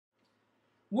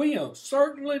We have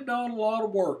certainly done a lot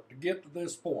of work to get to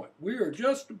this point. We are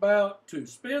just about to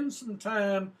spend some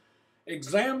time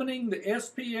examining the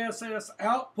SPSS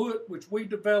output which we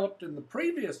developed in the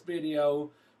previous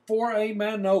video for a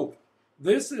MANOVA.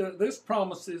 This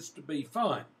promises to be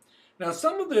fun. Now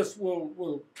some of this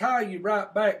will tie you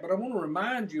right back, but I want to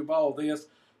remind you of all this.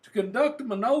 To conduct a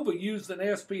MANOVA using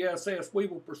SPSS, we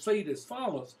will proceed as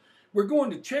follows. We're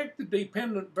going to check the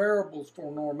dependent variables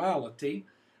for normality.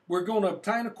 We're going to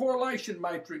obtain a correlation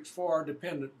matrix for our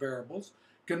dependent variables,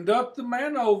 conduct the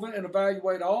MANOVA and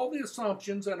evaluate all the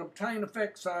assumptions and obtain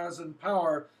effect size and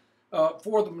power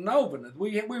for the MANOVA.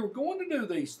 We were going to do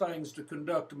these things to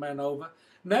conduct a MANOVA.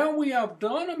 Now we have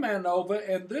done a MANOVA,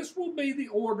 and this will be the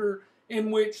order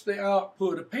in which the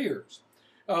output appears.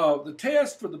 The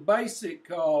test for the basic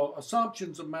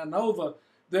assumptions of MANOVA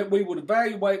that we would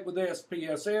evaluate with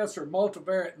SPSS are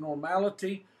multivariate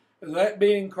normality, that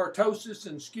being kurtosis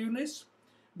and skewness.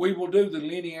 We will do the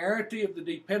linearity of the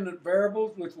dependent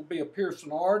variables, which will be a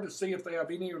Pearson R, to see if they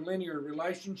have any linear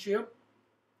relationship.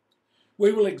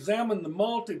 We will examine the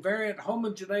multivariate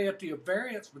homogeneity of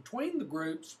variance between the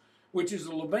groups, which is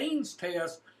a Levene's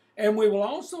test, and we will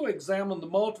also examine the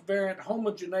multivariate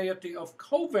homogeneity of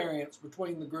covariance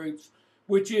between the groups,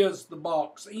 which is the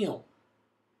box M.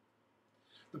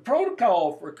 The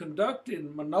protocol for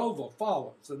conducting MANOVA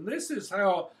follows, and this is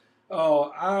how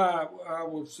I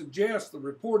will suggest the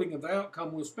reporting of the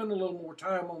outcome. We'll spend a little more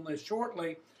time on this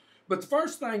shortly, but the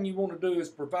first thing you want to do is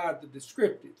provide the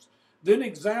descriptives. Then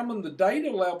examine the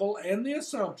data level and the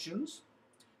assumptions,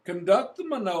 conduct the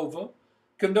MANOVA,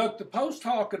 conduct the post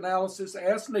hoc analysis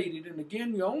as needed, and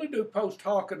again, you only do post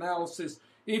hoc analysis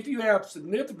if you have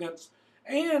significance,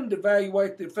 and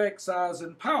evaluate the effect size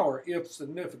and power if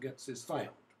significance is found.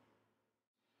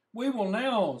 We will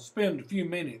now spend a few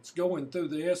minutes going through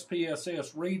the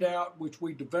SPSS readout, which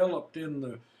we developed in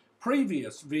the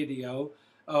previous video.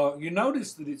 You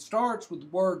notice that it starts with the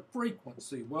word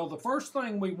frequency. Well, the first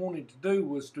thing we wanted to do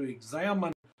was to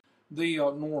examine the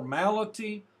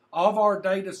normality of our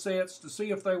data sets to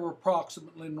see if they were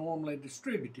approximately normally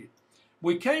distributed.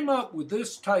 We came up with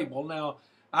this table. Now,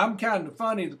 I'm kind of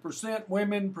funny, the percent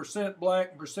women, percent black,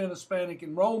 and percent Hispanic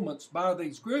enrollments by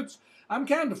these groups. I'm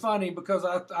kind of funny because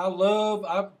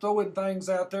I'm throwing things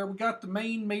out there. We got the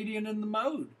mean, median, and the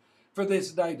mode for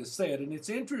this data set. And it's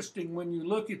interesting when you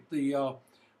look at the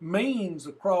means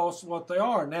across what they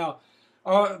are. Now,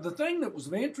 the thing that was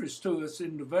of interest to us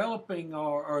in developing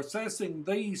or assessing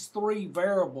these three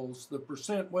variables, the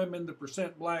percent women, the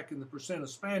percent black, and the percent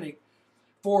Hispanic,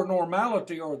 for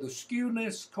normality are the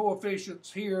skewness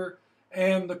coefficients here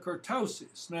and the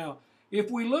kurtosis. Now,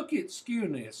 if we look at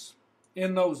skewness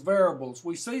in those variables,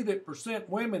 we see that percent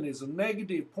women is a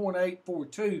negative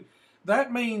 0.842.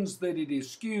 That means that it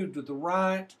is skewed to the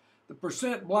right. The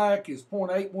percent black is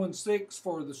 0.816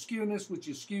 for the skewness, which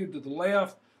is skewed to the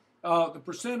left. The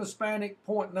percent Hispanic,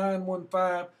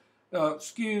 0.915,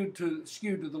 skewed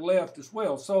to the left as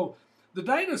well. So the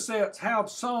data sets have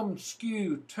some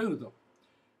skew to them.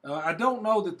 I don't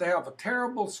know that they have a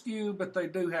terrible skew, but they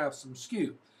do have some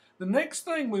skew. The next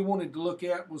thing we wanted to look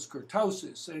at was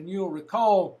kurtosis, and you'll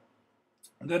recall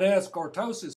that as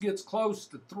kurtosis gets close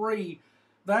to 3,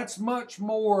 that's much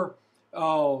more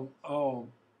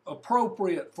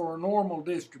appropriate for a normal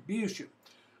distribution.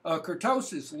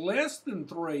 Kurtosis less than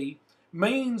 3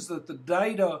 means that the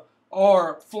data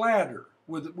are flatter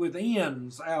with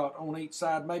ends out on each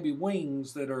side, maybe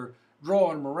wings that are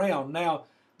drawing them around. Now,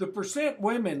 the percent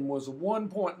women was a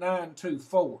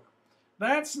 1.924.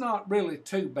 That's not really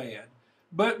too bad.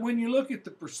 But when you look at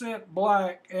the percent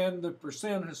black and the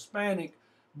percent Hispanic,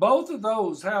 both of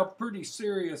those have pretty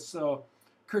serious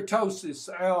kurtosis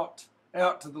out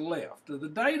to the left. The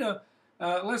data,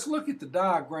 let's look at the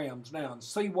diagrams now and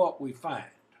see what we find.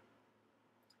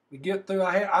 We get through,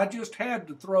 I just had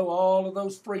to throw all of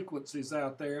those frequencies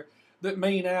out there that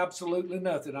mean absolutely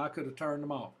nothing. I could have turned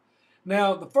them off.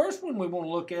 Now, the first one we want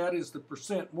to look at is the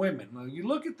percent women. Now, you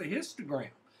look at the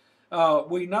histogram.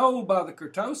 We know by the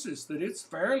kurtosis that it's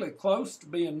fairly close to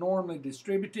being normally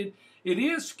distributed. It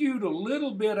is skewed a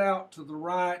little bit out to the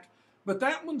right, but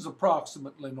that one's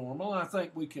approximately normal. I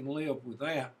think we can live with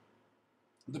that.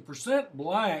 The percent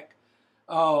black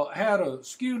had a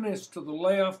skewness to the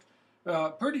left,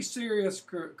 pretty serious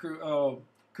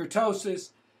kurtosis,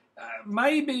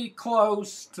 maybe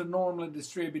close to normally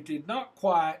distributed, not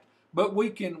quite, but we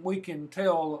can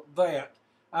tell that.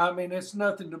 I mean, it's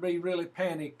nothing to be really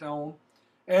panicked on.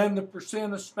 And the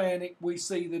percent Hispanic, we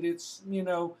see that it's, you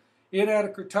know, it had a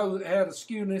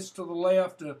skewness to the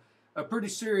left, a pretty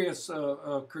serious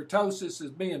kurtosis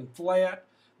as being flat.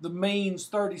 The mean's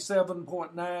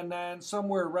 37.99,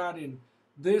 somewhere right in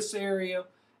this area,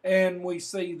 and we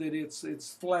see that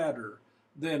it's flatter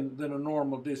than a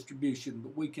normal distribution,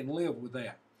 but we can live with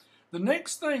that. The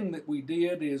next thing that we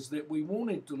did is that we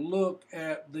wanted to look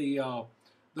at the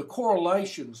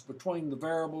correlations between the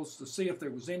variables to see if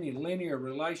there was any linear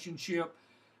relationship.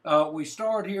 We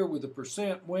start here with the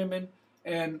percent women,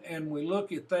 and we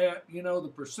look at that. You know, the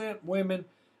percent women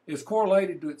is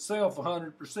correlated to itself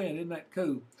 100%. Isn't that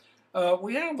cool?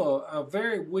 We have a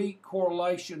very weak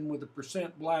correlation with the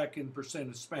percent black and percent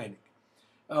Hispanic.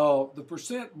 The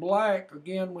percent black,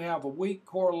 again, we have a weak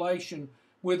correlation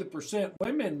with the percent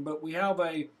women, but we have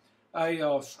a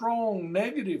strong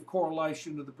negative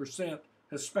correlation to the percent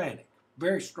Hispanic,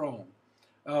 very strong.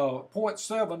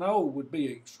 0.70 would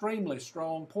be extremely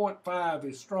strong, 0.5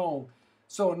 is strong,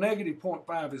 so a negative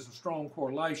 0.5 is a strong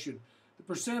correlation. The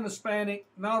percent Hispanic,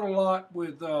 not a lot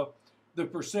with the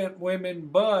percent women,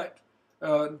 but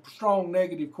strong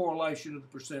negative correlation to the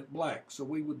percent black, so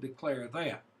we would declare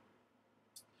that.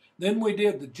 Then we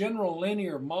did the general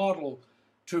linear model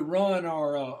to run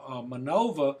our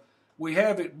MANOVA. We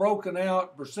have it broken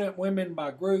out, percent women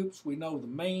by groups. We know the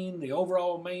mean, the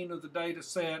overall mean of the data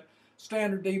set,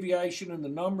 standard deviation, and the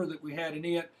number that we had in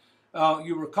it.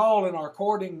 You recall in our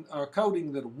coding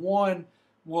that 1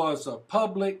 was a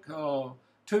public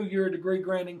 2-year degree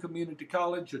granting community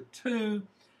college. A 2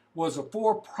 was a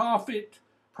for-profit,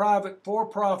 private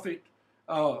for-profit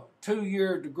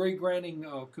 2-year degree granting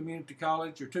community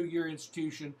college or 2-year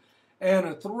institution. And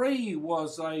a 3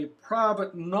 was a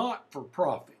private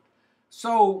not-for-profit.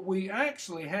 So we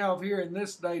actually have here in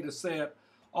this data set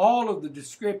all of the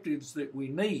descriptives that we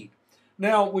need.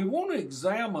 Now we want to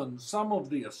examine some of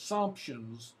the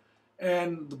assumptions,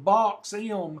 and the box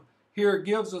M here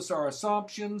gives us our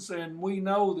assumptions, and we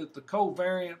know that the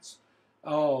covariance,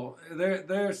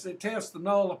 it tests the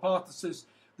null hypothesis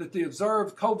that the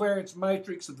observed covariance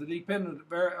matrix of the dependent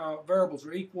variables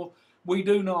are equal. We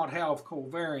do not have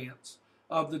covariance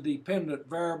of the dependent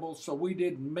variables, so we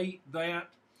didn't meet that.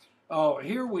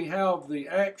 Here we have the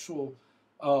actual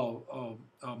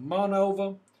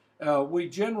MANOVA. We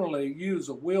generally use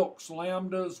a Wilks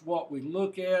lambda is what we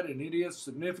look at, and it is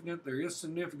significant. There is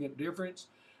significant difference.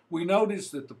 We notice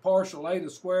that the partial eta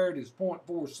squared is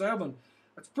 0.47.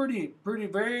 That's pretty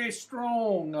very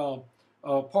strong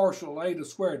partial eta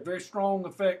squared, very strong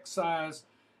effect size.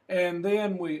 And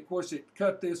then we, of course, it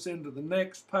cut this into the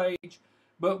next page.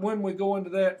 But when we go into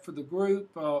that for the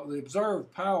group, the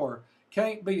observed power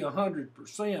can't be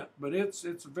 100%, but it's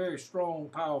a very strong,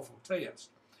 powerful test.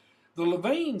 The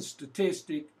Levine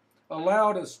statistic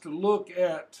allowed us to look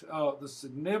at the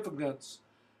significance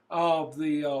of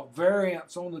the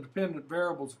variance on the dependent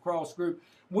variables across group.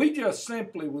 We just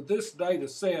simply, with this data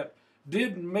set,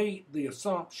 didn't meet the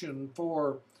assumption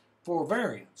for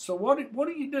variance. So what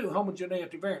do you do,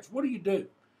 homogeneity variance? What do you do?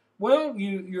 Well,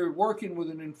 you're working with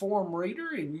an informed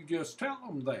reader, and you just tell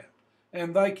them that,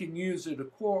 and they can use it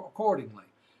accordingly.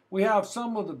 We have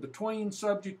some of the between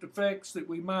subject effects that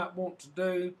we might want to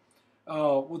do.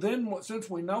 Since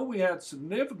we know we had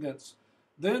significance,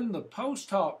 then the post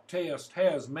hoc test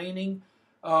has meaning.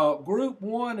 Group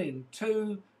 1 and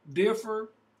 2 differ.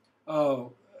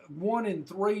 1 and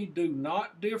 3 do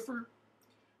not differ.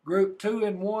 Group 2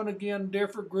 and 1 again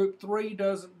differ. Group 3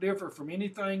 doesn't differ from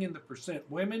anything in the percent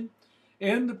women.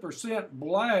 In the percent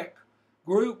black,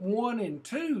 Group 1 and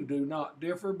 2 do not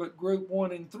differ, but Group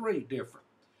 1 and 3 differ.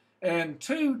 And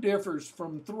 2 differs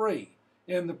from 3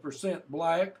 in the percent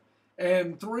black,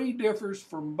 and 3 differs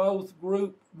from both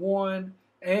Group 1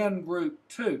 and Group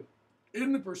 2.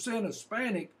 In the percent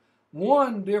Hispanic,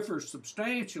 1 differs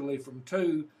substantially from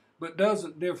 2, but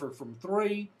doesn't differ from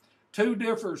 3. 2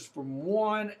 differs from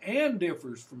 1 and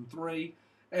differs from 3,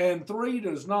 and 3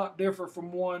 does not differ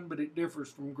from 1, but it differs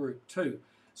from Group 2.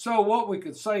 So what we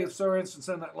could say is, for instance,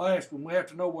 in that last one, we have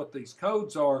to know what these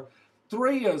codes are.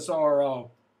 3 is our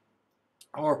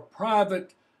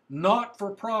private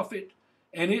not-for-profit,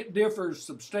 and it differs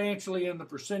substantially in the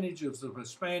percentages of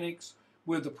Hispanics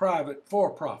with the private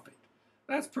for-profit.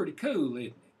 That's pretty cool,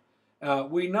 isn't it?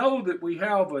 We know that we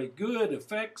have a good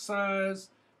effect size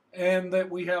and that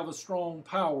we have a strong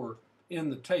power in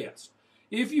the test.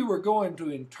 If you were going to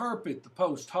interpret the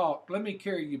post hoc, let me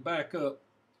carry you back up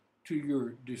to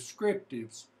your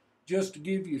descriptives just to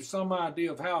give you some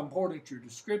idea of how important your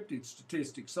descriptive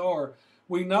statistics are.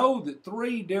 We know that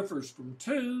 3 differs from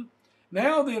 2.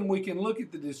 Now then we can look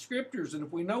at the descriptors, and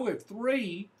if we know if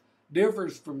 3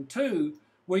 differs from 2,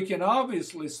 we can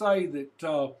obviously say that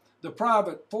the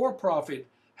private for-profit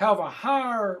have a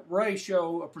higher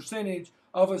ratio, a percentage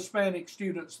of Hispanic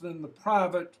students than the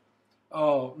private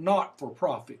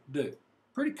not-for-profit do.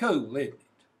 Pretty cool, isn't it?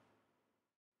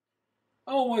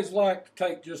 I always like to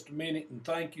take just a minute and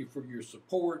thank you for your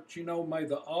support. You know, may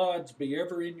the odds be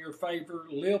ever in your favor.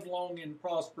 Live long and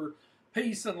prosper.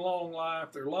 Peace and long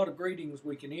life. There are a lot of greetings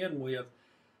we can end with.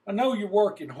 I know you're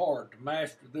working hard to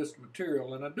master this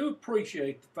material, and I do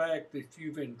appreciate the fact that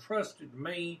you've entrusted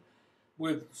me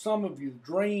with some of your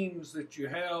dreams that you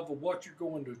have of what you're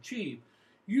going to achieve.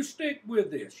 You stick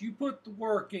with this. You put the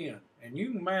work in, and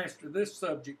you can master this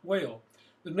subject well.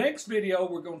 The next video,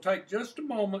 we're going to take just a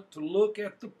moment to look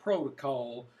at the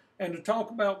protocol and to talk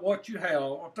about what you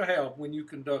have to have when you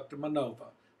conduct a MANOVA.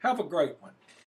 Have a great one.